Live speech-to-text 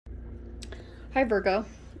Hi Virgo,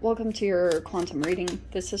 welcome to your quantum reading.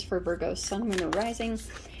 This is for Virgo, Sun, Moon, or Rising.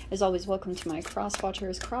 As always, welcome to my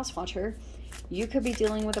cross-watcher. You could be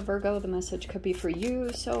dealing with a Virgo. The message could be for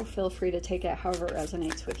you, so feel free to take it however it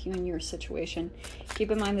resonates with you and your situation.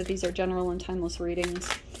 Keep in mind that these are general and timeless readings.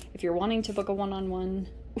 If you're wanting to book a one-on-one,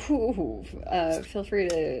 feel free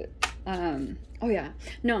to,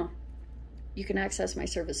 you can access my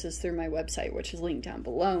services through my website, which is linked down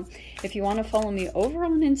below. If you want to follow me over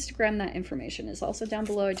on Instagram, that information is also down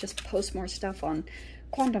below. I just post more stuff on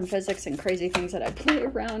quantum physics and crazy things that I play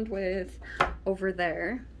around with over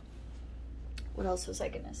there. What else was I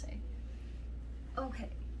gonna say? Okay,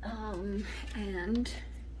 oh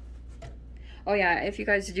yeah, if you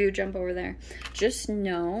guys do jump over there, just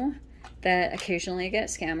know that occasionally I get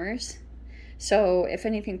scammers. So if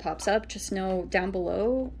anything pops up, just know down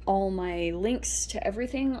below, all my links to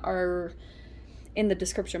everything are in the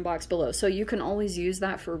description box below. So you can always use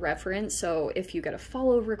that for reference. So if you get a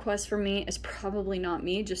follow request from me, it's probably not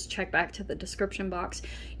me. Just check back to the description box.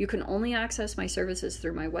 You can only access my services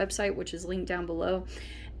through my website, which is linked down below.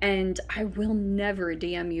 And I will never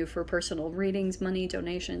DM you for personal readings, money,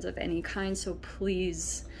 donations of any kind. So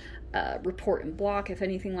please report and block if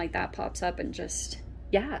anything like that pops up, and just...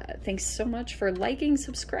 yeah, thanks so much for liking,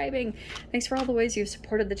 subscribing. Thanks for all the ways you've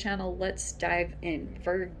supported the channel. Let's dive in.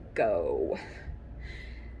 Virgo.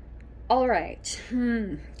 All right.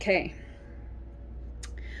 Okay.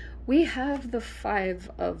 We have the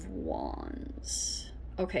Five of Wands.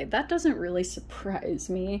 Okay, that doesn't really surprise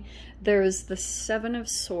me. There's the Seven of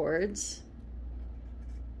Swords.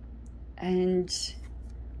 And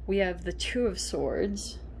we have the Two of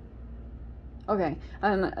Swords. Okay.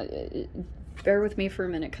 Bear with me for a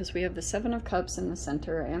minute, because we have the Seven of Cups in the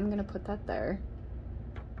center. I am going to put that there.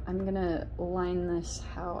 I'm going to line this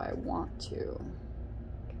how I want to.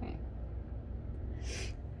 Okay.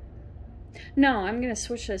 No, I'm going to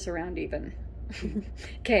switch this around even.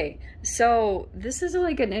 Okay, so this is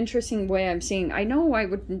like an interesting way I'm seeing. I know I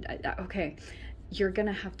would... okay, you're going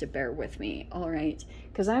to have to bear with me, all right?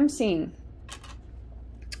 Because I'm seeing...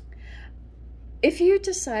 if you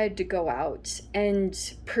decide to go out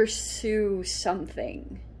and pursue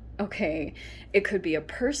something, okay, it could be a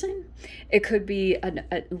person, it could be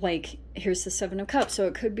like, here's the Seven of Cups, so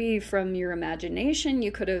it could be from your imagination.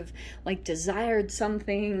 You could have like desired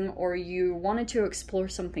something, or you wanted to explore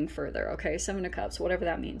something further, okay? Seven of Cups, whatever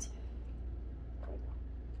that means.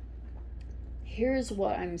 Here's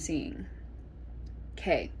what I'm seeing.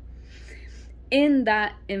 Okay, in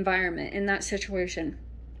that environment, in that situation,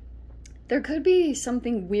 there could be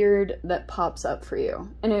something weird that pops up for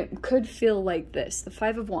you, and it could feel like this, the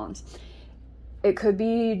Five of Wands. It could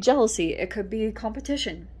be jealousy, it could be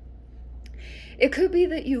competition. It could be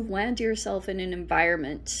that you land yourself in an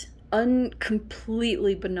environment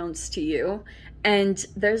completely beknownst to you, and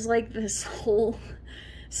there's like this whole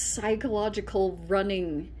psychological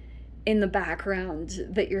running in the background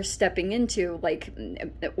that you're stepping into, like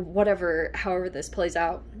whatever, however this plays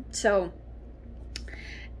out. So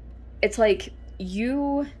it's like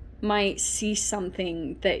you might see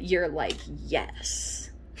something that you're like, yes,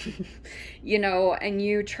 you know, and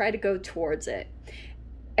you try to go towards it.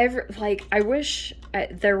 Like, I wish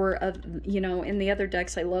there were, you know, in the other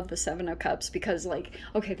decks, I love the Seven of Cups, because like,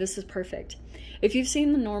 okay, this is perfect. If you've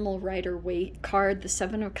seen the normal Rider-Waite card, the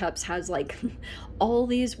Seven of Cups has like all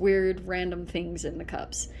these weird random things in the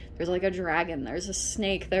cups. There's like a dragon, there's a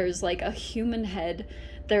snake, there's like a human head,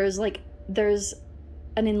 there's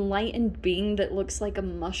an enlightened being that looks like a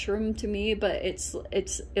mushroom to me, but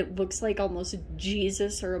it looks like almost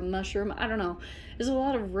Jesus or a mushroom. I don't know. There's a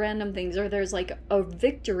lot of random things. Or there's like a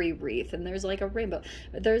victory wreath, and there's like a rainbow.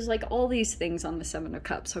 There's like all these things on the Seven of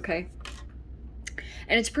Cups, okay?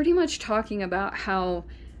 And it's pretty much talking about how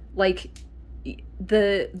like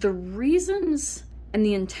the reasons and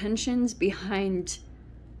the intentions behind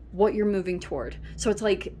what you're moving toward. So it's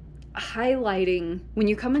like highlighting when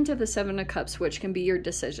you come into the Seven of Cups, which can be your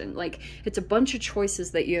decision. Like, it's a bunch of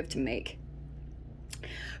choices that you have to make.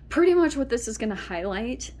 Pretty much what this is going to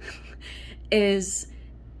highlight is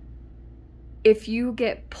if you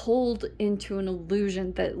get pulled into an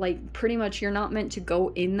illusion that like pretty much you're not meant to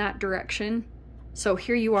go in that direction. So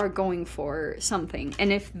here you are going for something,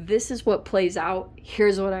 and if this is what plays out,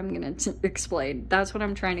 here's what I'm going to explain. That's what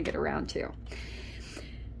I'm trying to get around to.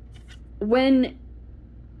 When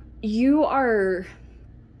you are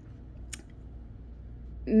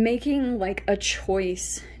making like a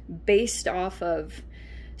choice based off of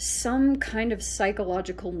some kind of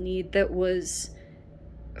psychological need that was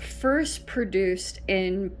first produced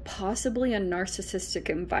in possibly a narcissistic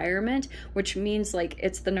environment, which means like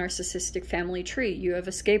it's the narcissistic family tree. You have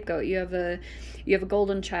a scapegoat, you have a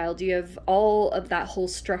golden child, you have all of that whole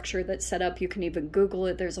structure that's set up. You can even Google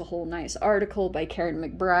it. There's a whole nice article by Karen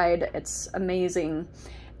McBride. It's amazing.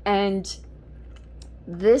 And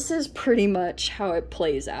this is pretty much how it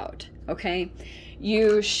plays out, okay?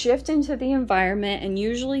 You shift into the environment, and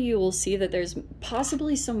usually you will see that there's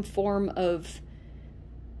possibly some form of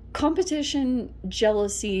competition,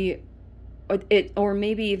 jealousy, or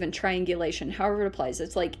maybe even triangulation, however it applies.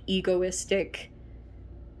 It's like egoistic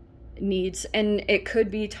needs, and it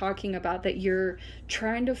could be talking about that you're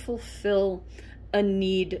trying to fulfill a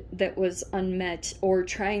need that was unmet, or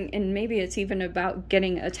trying, and maybe it's even about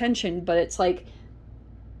getting attention, but it's like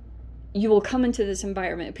you will come into this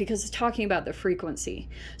environment because it's talking about the frequency.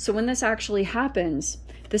 So when this actually happens,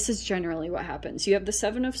 this is generally what happens. You have the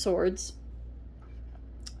Seven of Swords.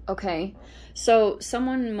 Okay, so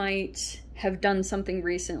someone might have done something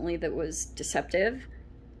recently that was deceptive.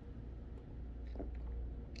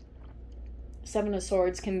 Seven of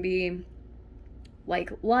Swords can be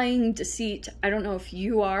like lying, deceit. I don't know if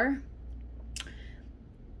you are.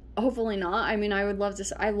 Hopefully not. I mean, I would love to.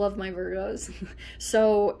 I love my Virgos.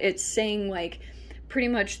 So it's saying like pretty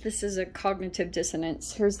much this is a cognitive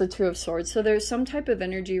dissonance. Here's the Two of Swords. So there's some type of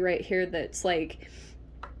energy right here that's like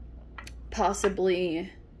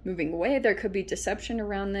possibly moving away. There could be deception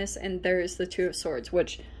around this, and there's the Two of Swords,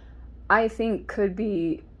 which I think could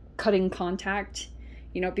be cutting contact,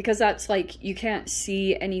 you know, because that's like you can't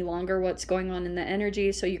see any longer what's going on in the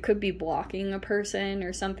energy, so you could be blocking a person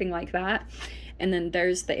or something like that. And then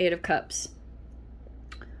there's the Eight of Cups,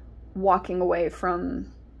 walking away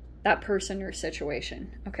from that person or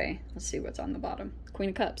situation. Okay, let's see what's on the bottom. Queen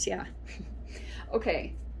of Cups, yeah.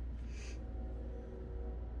 Okay.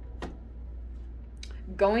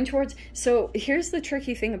 Going towards, so here's the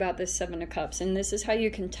tricky thing about this Seven of Cups, and this is how you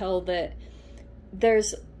can tell that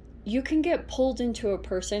you can get pulled into a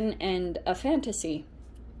person and a fantasy,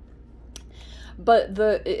 but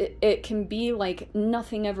it can be like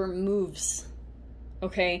nothing ever moves,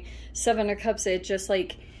 okay? Seven of Cups, it just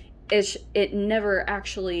like, it never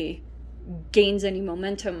actually gains any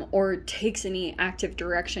momentum or takes any active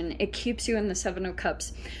direction. It keeps you in the Seven of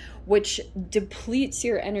Cups, which depletes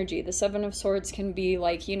your energy. The Seven of Swords can be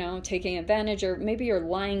like, you know, taking advantage, or maybe you're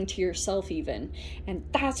lying to yourself even. And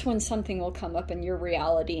that's when something will come up in your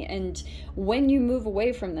reality. And when you move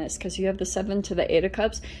away from this, because you have the Seven to the Eight of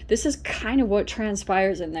Cups, this is kind of what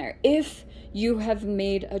transpires in there. If you have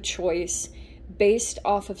made a choice based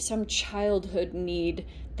off of some childhood need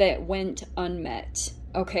that went unmet,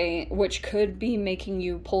 okay, which could be making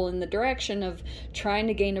you pull in the direction of trying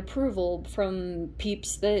to gain approval from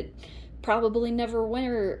peeps that probably never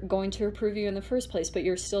were going to approve you in the first place, but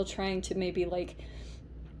you're still trying to maybe like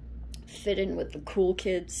fit in with the cool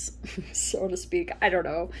kids, so to speak. I don't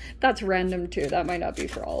know. That's random too. That might not be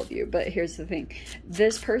for all of you, but here's the thing.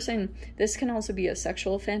 This person, this can also be a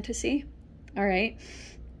sexual fantasy, all right?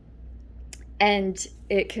 And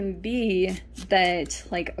it can be that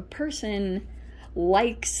like a person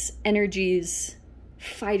likes energies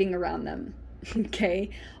fighting around them,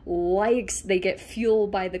 okay? They get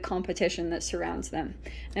fueled by the competition that surrounds them.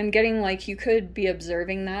 I'm getting like you could be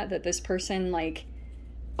observing that this person like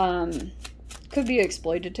could be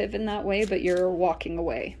exploitative in that way, but you're walking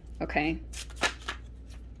away, okay?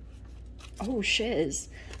 Oh shiz.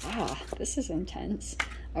 This is intense.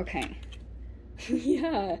 Okay.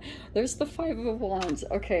 Yeah, there's the Five of Wands.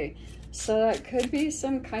 Okay, so that could be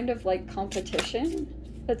some kind of like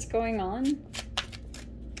competition that's going on.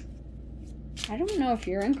 I don't know if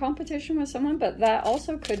you're in competition with someone, but that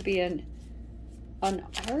also could be an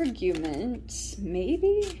argument,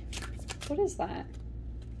 maybe? What is that?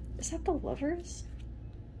 Is that the Lovers?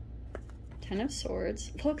 Ten of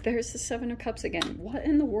Swords. Look, there's the Seven of Cups again. What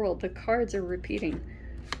in the world? The cards are repeating.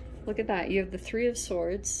 Look at that. You have the Three of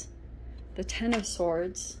Swords, the Ten of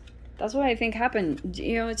Swords. That's what I think happened.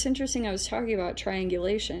 You know, it's interesting. I was talking about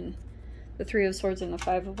triangulation. The Three of Swords and the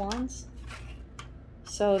Five of Wands.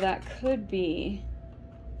 So that could be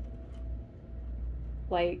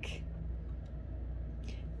like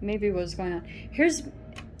maybe what's going on.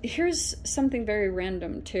 Here's something very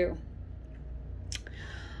random too.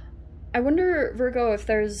 I wonder, Virgo, if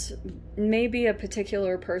there's maybe a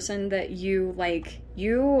particular person that you like,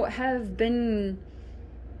 you have been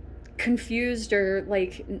confused or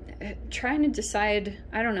like trying to decide,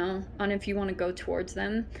 I don't know, on if you want to go towards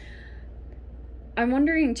them. I'm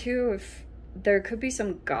wondering too if there could be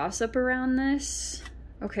some gossip around this.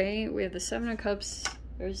 Okay, we have the Seven of Cups.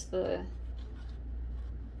 There's the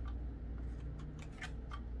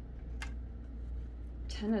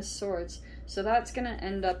Ten of Swords. So that's gonna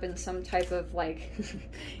end up in some type of like,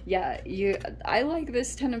 yeah, I like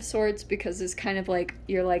this Ten of Swords because it's kind of like,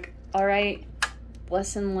 you're like, all right,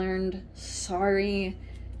 lesson learned, sorry,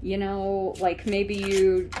 you know, like maybe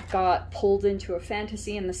you got pulled into a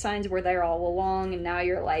fantasy and the signs were there all along, and now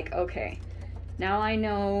you're like, okay, now I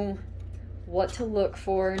know what to look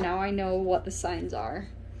for, now I know what the signs are.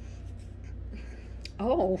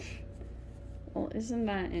 Oh, well, isn't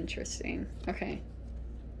that interesting? Okay.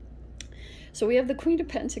 So we have the Queen of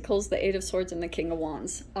Pentacles, the Eight of Swords, and the King of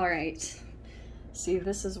Wands. All right. See,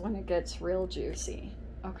 this is when it gets real juicy.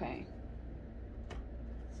 Okay.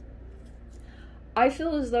 I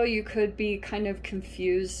feel as though you could be kind of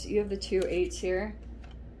confused. You have the 2 8s here.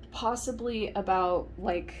 Possibly about,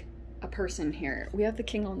 like, a person here. We have the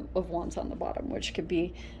King of Wands on the bottom, which could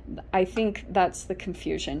be, I think that's the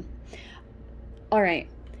confusion. All right.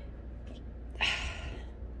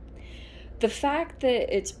 The fact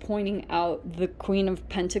that it's pointing out the Queen of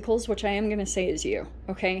Pentacles, which I am going to say is you,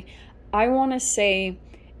 okay? I want to say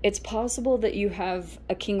it's possible that you have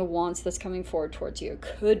a King of Wands that's coming forward towards you. It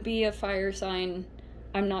could be a fire sign.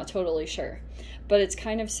 I'm not totally sure. But it's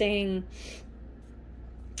kind of saying,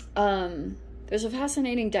 there's a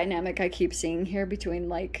fascinating dynamic I keep seeing here between,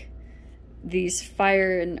 like, these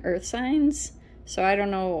fire and earth signs. So I don't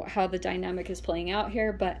know how the dynamic is playing out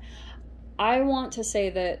here, but I want to say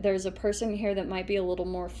that there's a person here that might be a little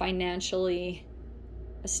more financially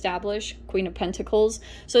established, Queen of Pentacles.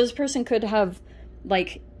 So this person could have,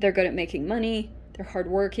 like, they're good at making money, they're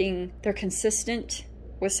hardworking, they're consistent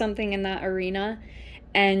with something in that arena.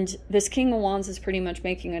 And this King of Wands is pretty much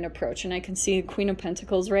making an approach. And I can see Queen of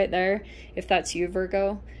Pentacles right there. If that's you,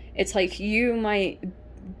 Virgo, it's like you might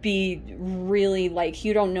be really, like,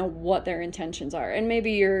 you don't know what their intentions are. And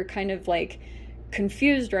maybe you're kind of, like,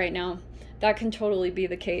 confused right now. That can totally be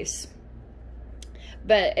the case.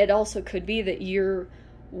 But it also could be that you're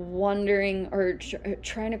wondering or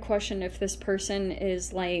trying to question if this person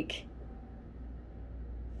is, like,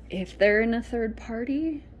 if they're in a third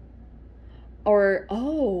party. Or,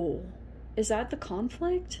 oh, is that the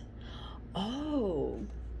conflict? Oh,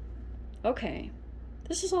 okay.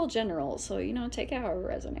 This is all general, so, you know, take it how it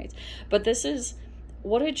resonates. But this is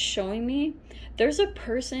what it's showing me. There's a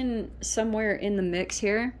person somewhere in the mix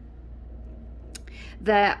here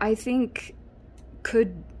that I think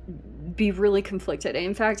could be really conflicted.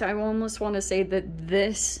 In fact, I almost want to say that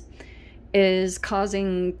this is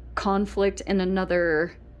causing conflict in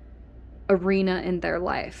another arena in their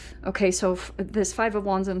life. Okay, so this 5 of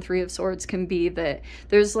Wands and 3 of Swords can be that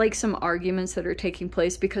there's, like, some arguments that are taking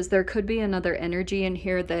place because there could be another energy in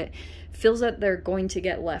here that feels that they're going to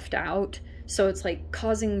get left out. So it's, like,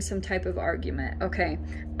 causing some type of argument. Okay,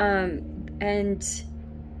 and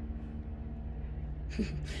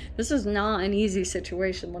this is not an easy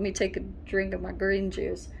situation. Let me take a drink of my green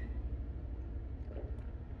juice.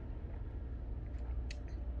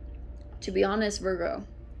 To be honest, Virgo,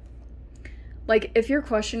 like, if you're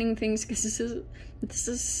questioning things, because this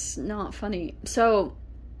is not funny. So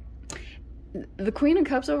the Queen of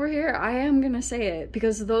Cups over here, I am gonna say it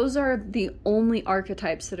because those are the only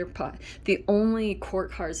archetypes that are the only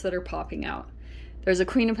court cards that are popping out. There's a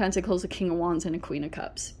Queen of Pentacles, a King of Wands, and a Queen of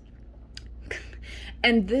Cups.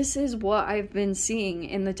 And this is what I've been seeing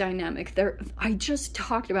in the dynamic there. I just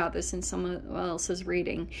talked about this in someone else's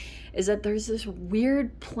reading, is that there's this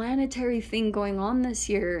weird planetary thing going on this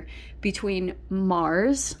year between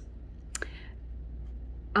Mars,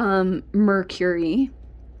 Mercury,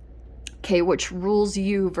 okay, which rules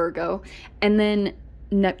you, Virgo, and then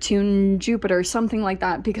Neptune, Jupiter, something like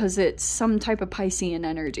that, because it's some type of Piscean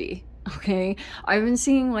energy, okay? I've been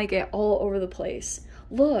seeing, like, it all over the place.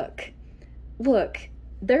 Look,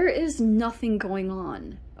 there is nothing going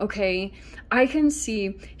on, okay? I can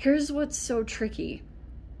see, here's what's so tricky.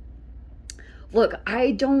 Look,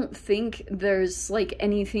 I don't think there's, like,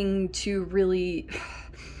 anything to really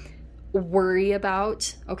worry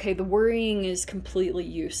about, okay? The worrying is completely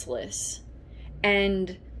useless.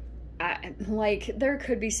 And, like, there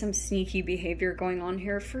could be some sneaky behavior going on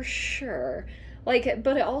here for sure. Like,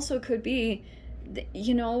 but it also could be,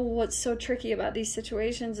 you know, what's so tricky about these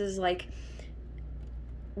situations is, like,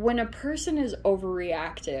 when a person is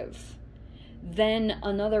overreactive, then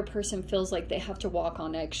another person feels like they have to walk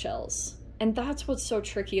on eggshells. And that's what's so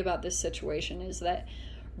tricky about this situation, is that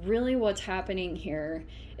really what's happening here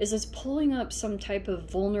is it's pulling up some type of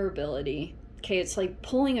vulnerability. Okay, it's like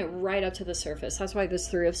pulling it right up to the surface. That's why this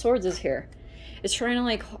 3 of Swords is here. It's trying to,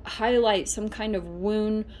 like, highlight some kind of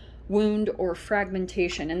wound or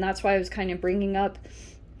fragmentation. And that's why I was kind of bringing up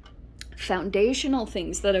foundational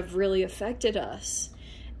things that have really affected us.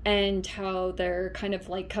 and how they're kind of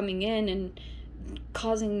like coming in and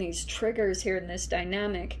causing these triggers here in this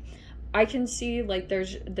dynamic. I can see like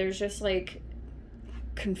there's just like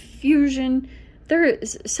confusion.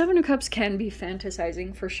 Seven of Cups can be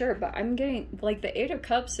fantasizing for sure, but I'm getting like the Eight of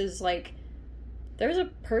Cups is like there's a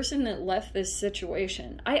person that left this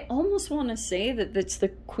situation. I almost want to say that it's the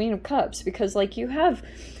Queen of Cups, because like you have,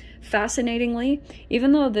 fascinatingly,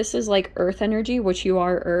 even though this is like earth energy, which you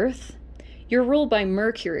are earth, you're ruled by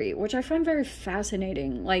Mercury, which I find very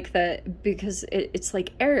fascinating, like that, because it's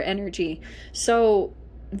like air energy. So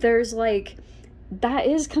there's like, that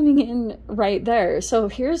is coming in right there. So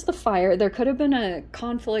here's the fire. There could have been a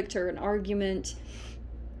conflict or an argument,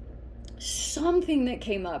 something that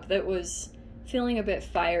came up that was feeling a bit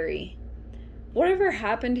fiery. Whatever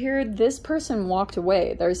happened here, this person walked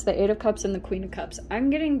away. There's the Eight of Cups and the Queen of Cups. I'm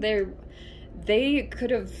getting there. They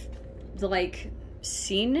could have like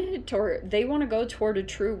seen it, or they want to go toward a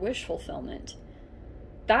true wish fulfillment.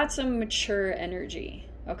 That's a mature energy,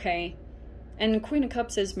 okay? And Queen of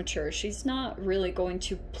Cups is mature. She's not really going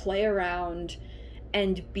to play around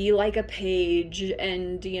and be like a page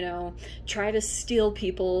and, you know, try to steal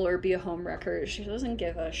people or be a homewrecker. She doesn't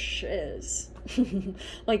give a shiz.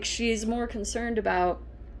 Like, she's more concerned about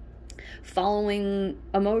following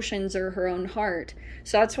emotions or her own heart.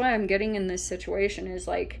 So that's why I'm getting in this situation is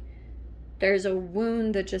like, there's a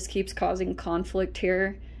wound that just keeps causing conflict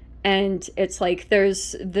here. And it's like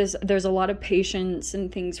there's a lot of patience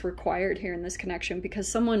and things required here in this connection, because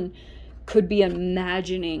someone could be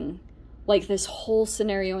imagining like this whole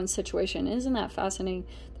scenario and situation. Isn't that fascinating?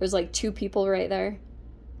 There's like two people right there.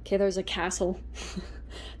 Okay, there's a castle.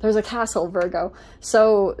 There's a castle, Virgo.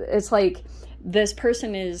 So it's like this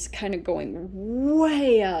person is kind of going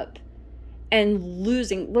way up and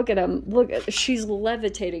losing. Look at him. Look, she's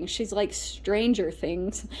levitating. She's like Stranger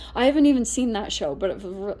Things. I haven't even seen that show,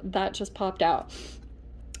 but that just popped out.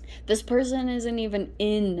 This person isn't even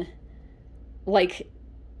in, like,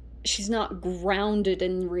 she's not grounded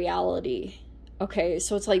in reality. Okay,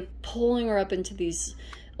 so it's like pulling her up into these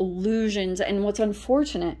illusions. And what's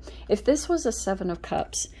unfortunate, if this was a Seven of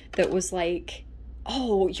Cups that was like,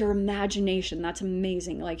 oh, your imagination, that's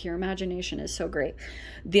amazing. Like, your imagination is so great.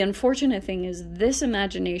 The unfortunate thing is this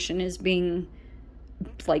imagination is being,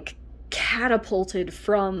 like, catapulted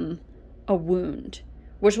from a wound,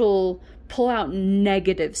 which will pull out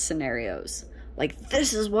negative scenarios. Like,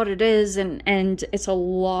 this is what it is, and it's a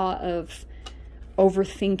lot of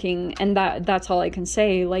overthinking, and that's all I can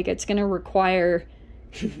say. Like, it's going to require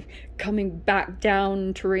coming back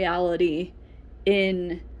down to reality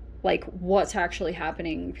in like what's actually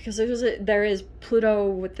happening, because there is Pluto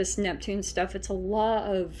with this Neptune stuff. It's a lot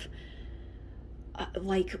of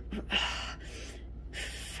like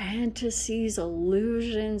fantasies,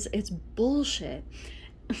 illusions. It's bullshit.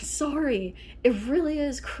 Sorry, it really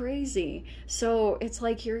is crazy. So it's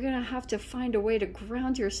like you're gonna have to find a way to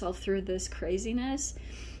ground yourself through this craziness.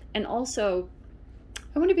 And also,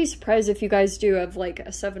 I wouldn't be surprised if you guys do have like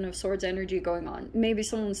a Seven of Swords energy going on. Maybe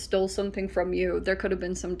someone stole something from you. There could have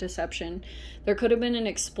been some deception. There could have been an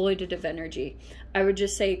exploitative energy. I would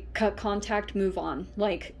just say cut contact, move on.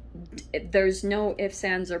 Like, there's no ifs,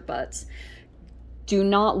 ands, or buts. Do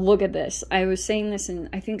not look at this. I was saying this in,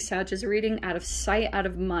 I think, Sag's reading, out of sight, out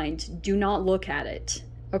of mind. Do not look at it,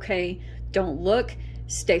 okay? Don't look.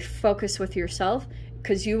 Stay focused with yourself,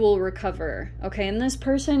 because you will recover, okay? And this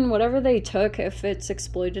person, whatever they took, if it's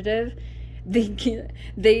exploitative,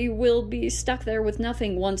 they will be stuck there with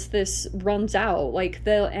nothing once this runs out. Like,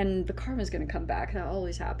 and the karma's gonna come back. That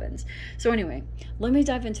always happens. So anyway, let me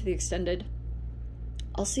dive into the extended.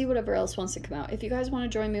 I'll see whatever else wants to come out. If you guys want to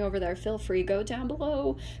join me over there, feel free. Go down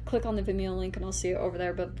below, click on the Vimeo link, and I'll see you over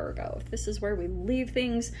there. But Virgo, if this is where we leave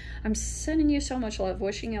things, I'm sending you so much love,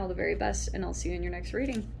 wishing you all the very best, and I'll see you in your next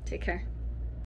reading. Take care.